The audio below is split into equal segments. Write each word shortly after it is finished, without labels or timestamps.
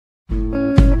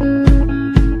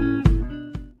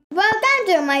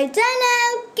my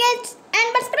channel Kids and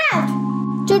Bus Craft.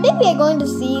 Today we are going to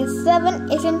see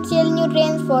 7 essential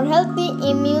nutrients for healthy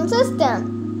immune system.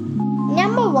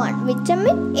 Number 1.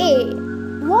 Vitamin A.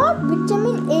 What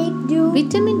vitamin A do?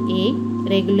 Vitamin A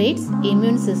regulates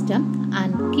immune system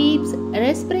and keeps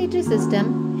respiratory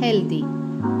system healthy.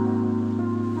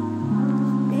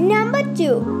 Number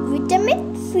 2. Vitamin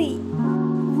C.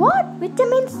 What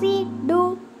vitamin C do?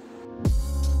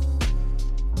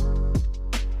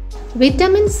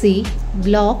 Vitamin C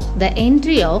blocks the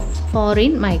entry of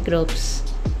foreign microbes.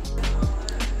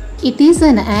 It is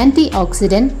an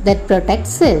antioxidant that protects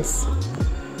cells.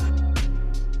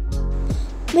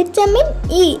 Vitamin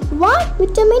E. What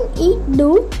vitamin E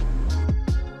do?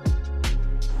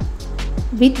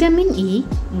 Vitamin E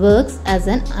works as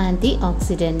an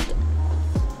antioxidant.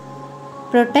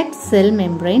 Protects cell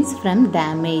membranes from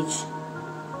damage.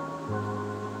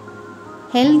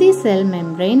 Healthy cell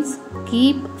membranes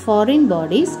keep foreign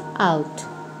bodies out.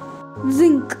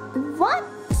 Zinc. What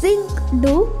zinc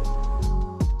do?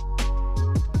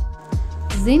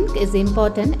 Zinc is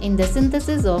important in the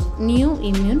synthesis of new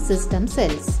immune system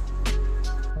cells.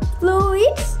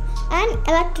 Fluids and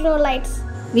electrolytes.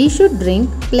 We should drink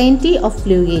plenty of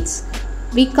fluids.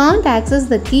 We can't access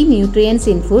the key nutrients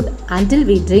in food until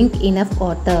we drink enough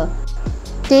water.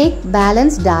 Take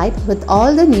balanced diet with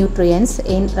all the nutrients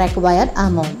in required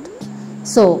amount.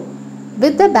 So,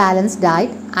 with the balanced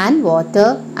diet and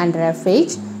water and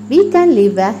roughage, we can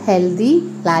live a healthy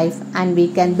life and we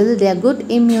can build a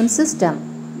good immune system.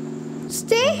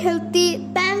 Stay healthy.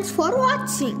 Thanks for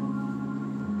watching.